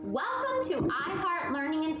Welcome to iHeart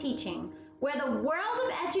Learning and Teaching, where the world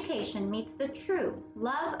of education meets the true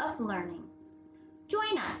love of learning.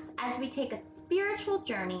 Join us as we take a spiritual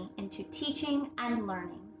journey into teaching and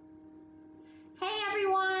learning. Hey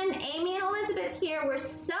everyone, Amy and Elizabeth here. We're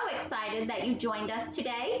so excited that you joined us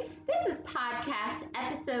today. This is podcast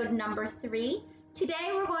episode number 3.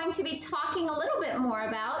 Today we're going to be talking a little bit more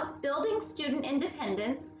about building student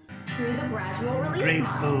independence through the gradual release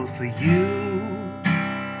model. Grateful for you,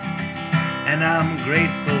 and I'm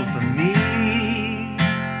grateful for me.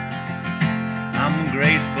 I'm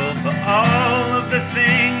grateful for all of the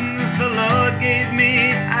things the Lord gave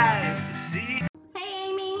me eyes to see. Hey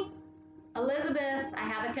Amy. Elizabeth, I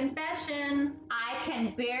have a confession. I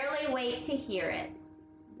can barely wait to hear it.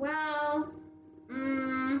 Well,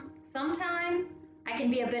 sometimes I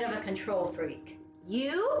can be a bit of a control freak.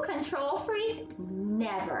 You control freak?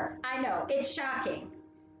 Never. I know, it's shocking.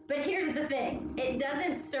 But here's the thing, it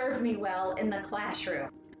doesn't serve me well in the classroom.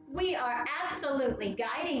 We are absolutely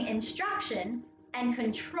guiding instruction and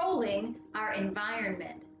controlling our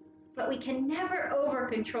environment. But we can never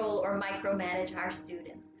over-control or micromanage our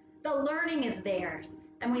students. The learning is theirs,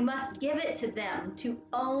 and we must give it to them to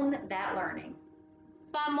own that learning.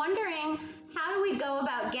 So I'm wondering, how do we go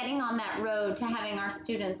about getting on that road to having our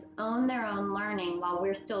students own their own learning while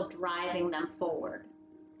we're still driving them forward?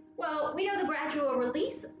 Well, we know the gradual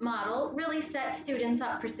release model really sets students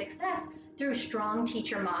up for success through strong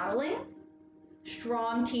teacher modeling,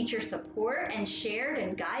 strong teacher support and shared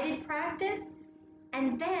and guided practice,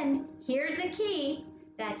 and then, here's the key,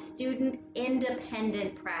 that student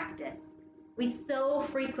independent practice. We so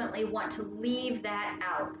frequently want to leave that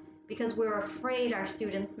out because we're afraid our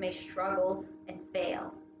students may struggle and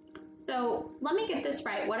fail. So let me get this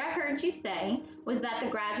right. What I heard you say was that the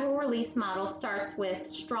gradual release model starts with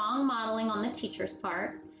strong modeling on the teacher's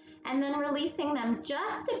part, and then releasing them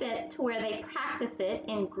just a bit to where they practice it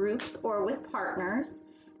in groups or with partners,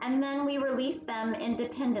 and then we release them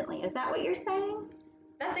independently. Is that what you're saying?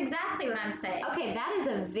 That's exactly what I'm saying. Okay, that is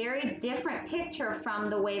a very different picture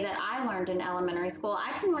from the way that I learned in elementary school.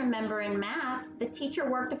 I can remember in math, the teacher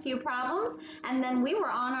worked a few problems, and then we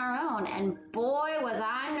were on our own, and boy, was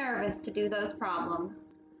I nervous to do those problems.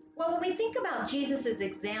 Well, when we think about Jesus'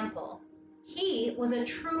 example, he was a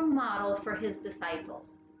true model for his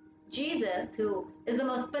disciples. Jesus, who is the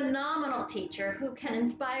most phenomenal teacher who can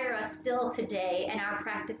inspire us still today in our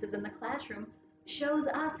practices in the classroom, shows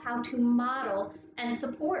us how to model and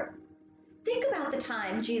support. Think about the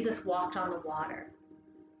time Jesus walked on the water.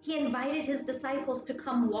 He invited his disciples to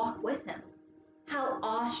come walk with him. How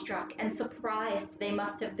awestruck and surprised they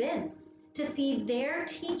must have been to see their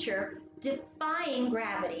teacher defying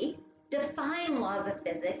gravity, defying laws of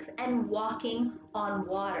physics, and walking on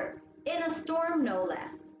water, in a storm no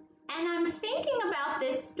less. And I'm thinking about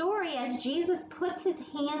this story as Jesus puts his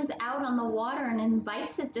hands out on the water and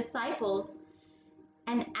invites his disciples,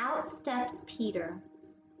 and out steps Peter.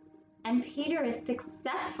 And Peter is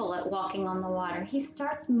successful at walking on the water. He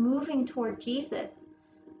starts moving toward Jesus.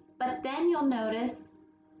 But then you'll notice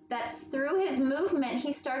that through his movement,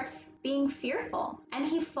 he starts being fearful and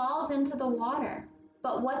he falls into the water.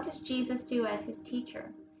 But what does Jesus do as his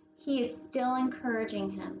teacher? He is still encouraging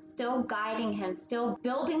him, still guiding him, still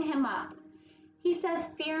building him up. He says,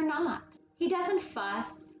 "Fear not." He doesn't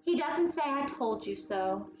fuss. He doesn't say, "I told you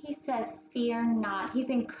so." He says, "Fear not." He's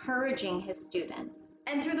encouraging his students.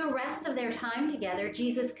 And through the rest of their time together,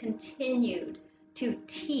 Jesus continued to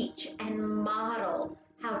teach and model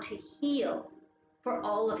how to heal for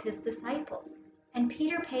all of his disciples. And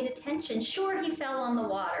Peter paid attention. Sure, he fell on the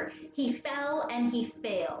water. He fell and he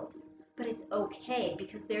failed. But it's okay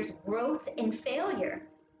because there's growth in failure.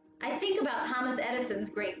 I think about Thomas Edison's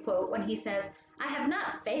great quote when he says, "I have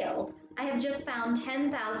not failed. I have just found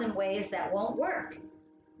 10,000 ways that won't work."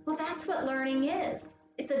 Well, that's what learning is.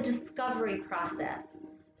 It's a discovery process.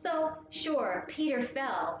 So, sure, Peter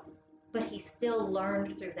fell, but he still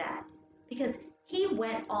learned through that because he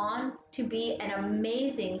went on to be an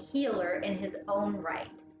amazing healer in his own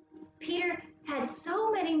right. Peter had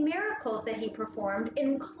so many miracles that he performed,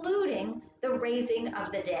 including the raising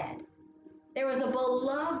of the dead. There was a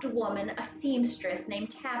beloved woman, a seamstress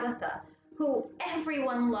named Tabitha, who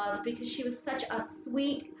everyone loved because she was such a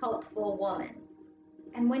sweet, helpful woman.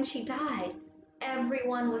 And when she died,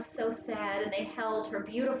 everyone was so sad, and they held her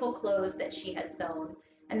beautiful clothes that she had sewn,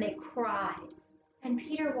 and they cried. And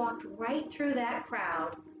Peter walked right through that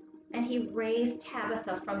crowd, and he raised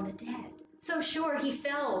Tabitha from the dead. So sure, he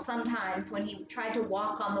fell sometimes when he tried to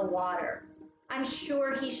walk on the water. I'm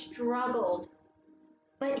sure he struggled,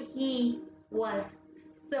 but he was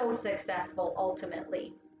so successful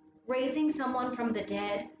ultimately. Raising someone from the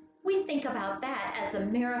dead We think about that as the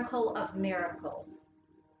miracle of miracles.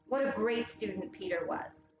 What a great student Peter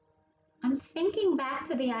was. I'm thinking back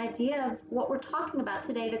to the idea of what we're talking about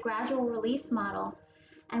today, the gradual release model.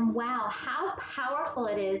 And wow, how powerful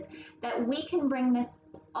it is that we can bring this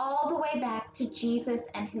all the way back to Jesus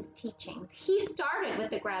and his teachings. He started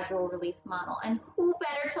with the gradual release model, and who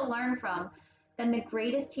better to learn from than the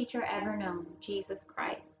greatest teacher ever known, Jesus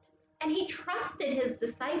Christ? And he trusted his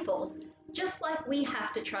disciples just like we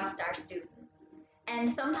have to trust our students.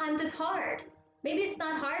 And sometimes it's hard. Maybe it's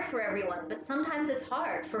not hard for everyone, but sometimes it's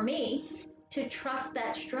hard for me to trust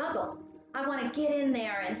that struggle. I want to get in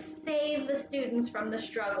there and save the students from the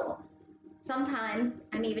struggle. Sometimes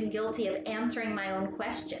I'm even guilty of answering my own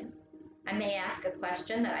questions. I may ask a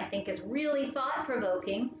question that I think is really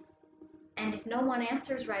thought-provoking, and if no one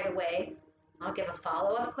answers right away, I'll give a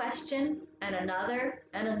follow-up question and another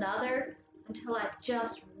until I've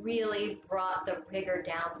just really brought the rigor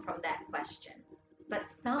down from that question. But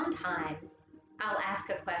sometimes I'll ask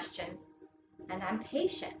a question and I'm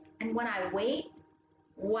patient. And when I wait,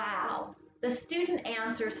 wow, the student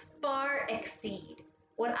answers far exceed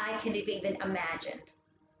what I could have even imagined.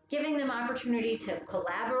 Giving them opportunity to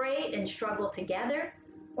collaborate and struggle together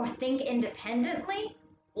or think independently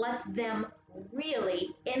lets them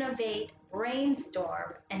really innovate,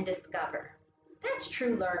 brainstorm, and discover. That's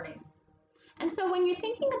true learning. And so when you're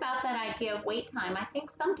thinking about that idea of wait time, I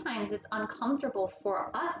think sometimes it's uncomfortable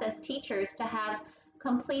for us as teachers to have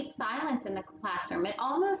complete silence in the classroom. It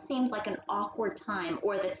almost seems like an awkward time,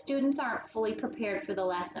 or that students aren't fully prepared for the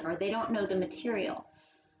lesson, or they don't know the material.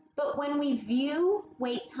 But when we view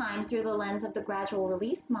wait time through the lens of the gradual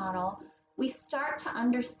release model, we start to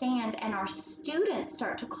understand, and our students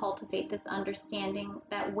start to cultivate this understanding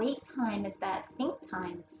that wait time is that think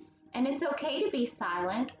time. And it's okay to be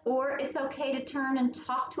silent, or it's okay to turn and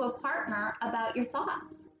talk to a partner about your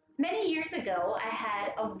thoughts. Many years ago, I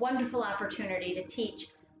had a wonderful opportunity to teach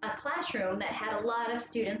a classroom that had a lot of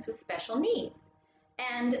students with special needs.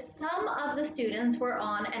 And some of the students were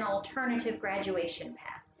on an alternative graduation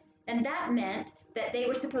path. And that meant that they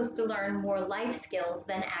were supposed to learn more life skills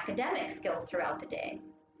than academic skills throughout the day.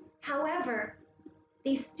 However,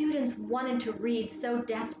 these students wanted to read so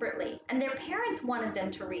desperately, and their parents wanted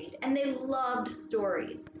them to read, and they loved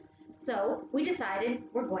stories. So we decided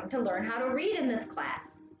we're going to learn how to read in this class.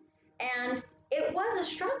 And it was a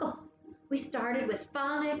struggle. We started with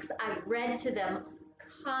phonics. I read to them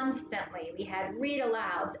constantly. We had read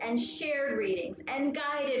alouds and shared readings and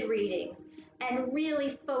guided readings and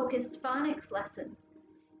really focused phonics lessons.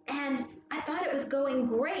 And I thought it was going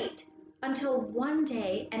great until one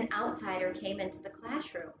day an outsider came into the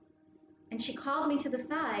classroom. And she called me to the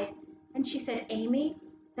side and she said, "Amy,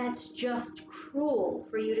 that's just cruel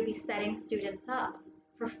for you to be setting students up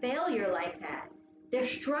for failure like that. They're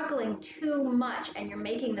struggling too much and you're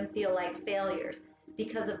making them feel like failures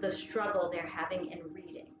because of the struggle they're having in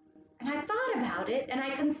reading." And I thought about it and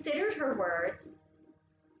I considered her words,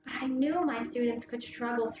 but I knew my students could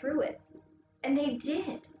struggle through it. And they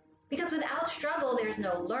did. Because without struggle, there's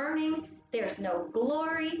no learning, there's no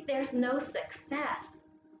glory, there's no success.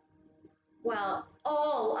 Well,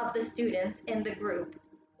 all of the students in the group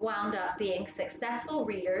wound up being successful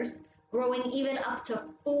readers, growing even up to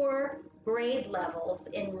 4 grade levels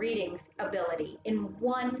in reading ability in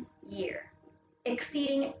 1 year,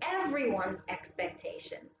 exceeding everyone's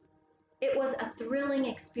expectations. It was a thrilling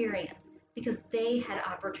experience because they had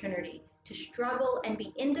opportunity to struggle and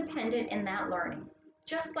be independent in that learning,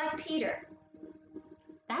 just like Peter.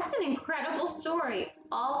 That's an incredible story,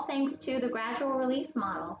 all thanks to the gradual release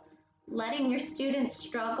model, letting your students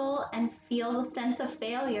struggle and feel the sense of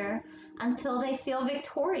failure until they feel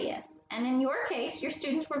victorious. And in your case, your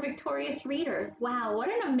students were victorious readers. Wow, what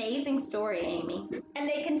an amazing story, Amy. And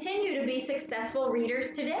they continue to be successful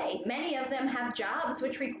readers today. Many of them have jobs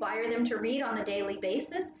which require them to read on a daily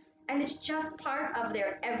basis, and it's just part of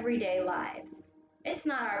their everyday lives. It's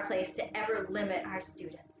not our place to ever limit our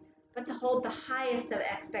students, but to hold the highest of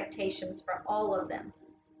expectations for all of them.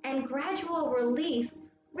 And gradual release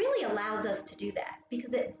really allows us to do that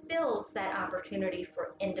because it builds that opportunity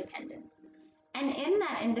for independence. And in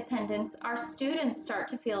that independence, our students start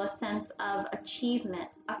to feel a sense of achievement,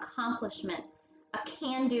 accomplishment, a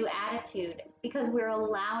can-do attitude, because we're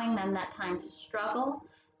allowing them that time to struggle,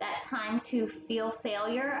 that time to feel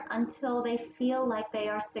failure until they feel like they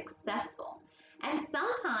are successful. And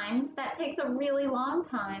sometimes that takes a really long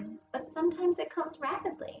time, but sometimes it comes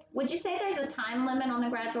rapidly. Would you say there's a time limit on the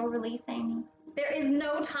gradual release, Amy? There is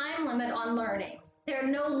no time limit on learning. There are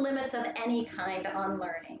no limits of any kind on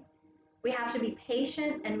learning. We have to be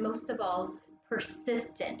patient and most of all,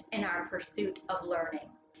 persistent in our pursuit of learning.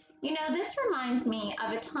 You know, this reminds me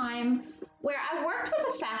of a time where I worked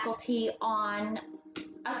with a faculty on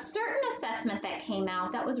a certain assessment that came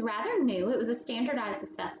out that was rather new. It was a standardized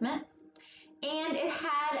assessment, and it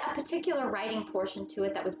had a particular writing portion to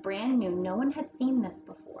it that was brand new. No one had seen this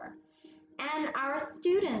before. And our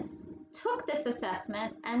students took this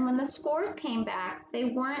assessment, and when the scores came back, they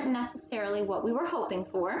weren't necessarily what we were hoping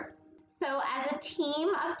for. So as a team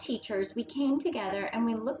of teachers, we came together and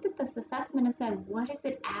we looked at this assessment and said, what is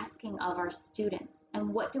it asking of our students?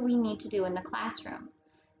 And what do we need to do in the classroom?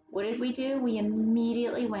 What did we do? We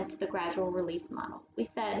immediately went to the gradual release model. We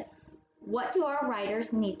said, what do our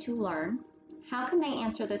writers need to learn? How can they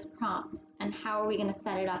answer this prompt? And how are we going to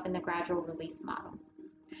set it up in the gradual release model?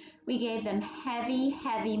 We gave them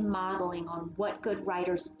heavy modeling on what good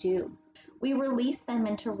writers do. We released them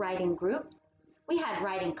into writing groups. We had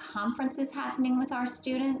writing conferences happening with our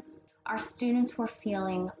students. Our students were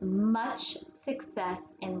feeling much success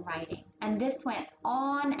in writing. And this went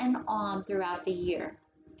on and on throughout the year.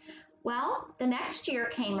 Well, the next year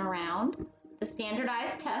came around. The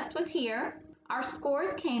standardized test was here. Our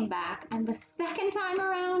scores came back. And the second time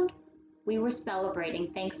around, we were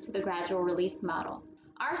celebrating thanks to the gradual release model.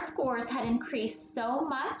 Our scores had increased so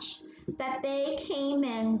much that they came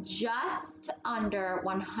in just under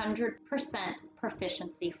 100%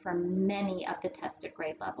 proficiency for many of the tested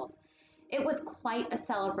grade levels. It was quite a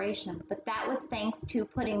celebration, but that was thanks to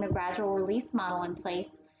putting the gradual release model in place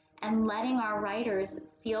and letting our writers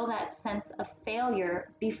feel that sense of failure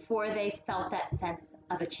before they felt that sense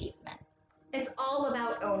of achievement. It's all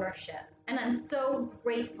about ownership. And I'm so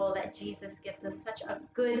grateful that Jesus gives us such a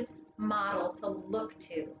good model to look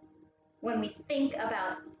to when we think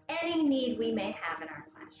about any need we may have in our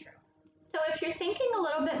classroom. So if you're thinking a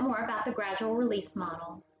little bit more about the gradual release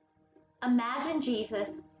model, imagine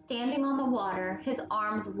Jesus standing on the water, his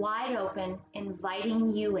arms wide open,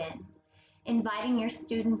 inviting you in, inviting your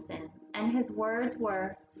students in. And his words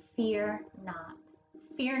were, fear not.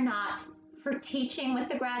 Fear not for teaching with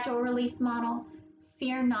the gradual release model.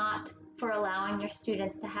 Fear not for allowing your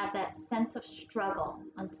students to have that sense of struggle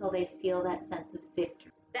until they feel that sense of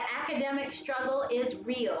victory. The academic struggle is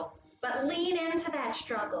real, but lean into that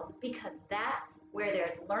struggle because that's where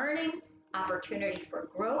there's learning, opportunity for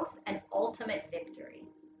growth, and ultimate victory.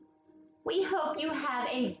 We hope you have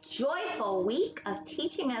a joyful week of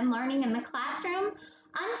teaching and learning in the classroom.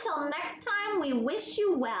 Until next time, we wish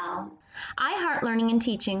you well. iHeart Learning and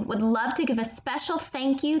Teaching would love to give a special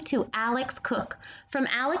thank you to Alex Cook from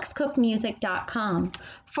alexcookmusic.com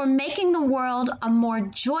for making the world a more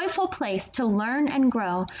joyful place to learn and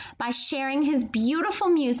grow by sharing his beautiful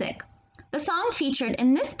music. The song featured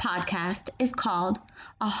in this podcast is called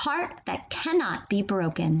A Heart That Cannot Be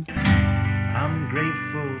Broken. I'm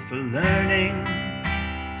grateful for learning,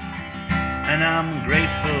 and I'm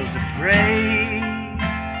grateful to pray.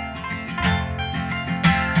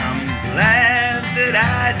 I'm glad that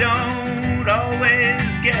I don't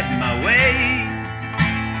always get my way.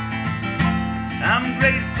 I'm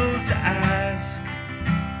grateful to ask,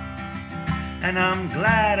 and I'm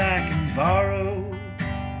glad I can borrow.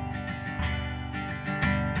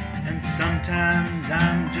 And sometimes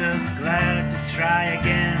I'm just glad to try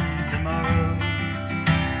again tomorrow.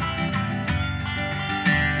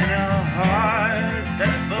 And a heart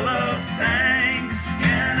that's full of thanks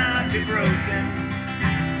cannot be broken.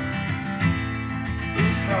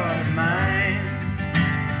 This heart of mine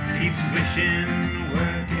keeps wishing,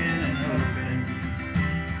 working and hoping.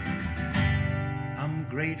 I'm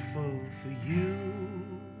grateful for you,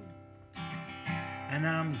 and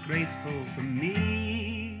I'm grateful for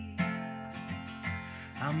me.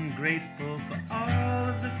 I'm grateful for all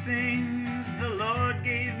of the things the Lord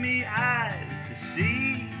gave me eyes to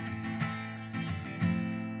see.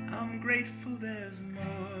 I'm grateful there's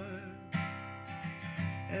more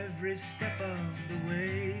every step of the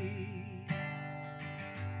way.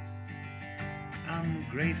 I'm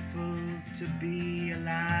grateful to be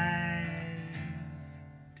alive.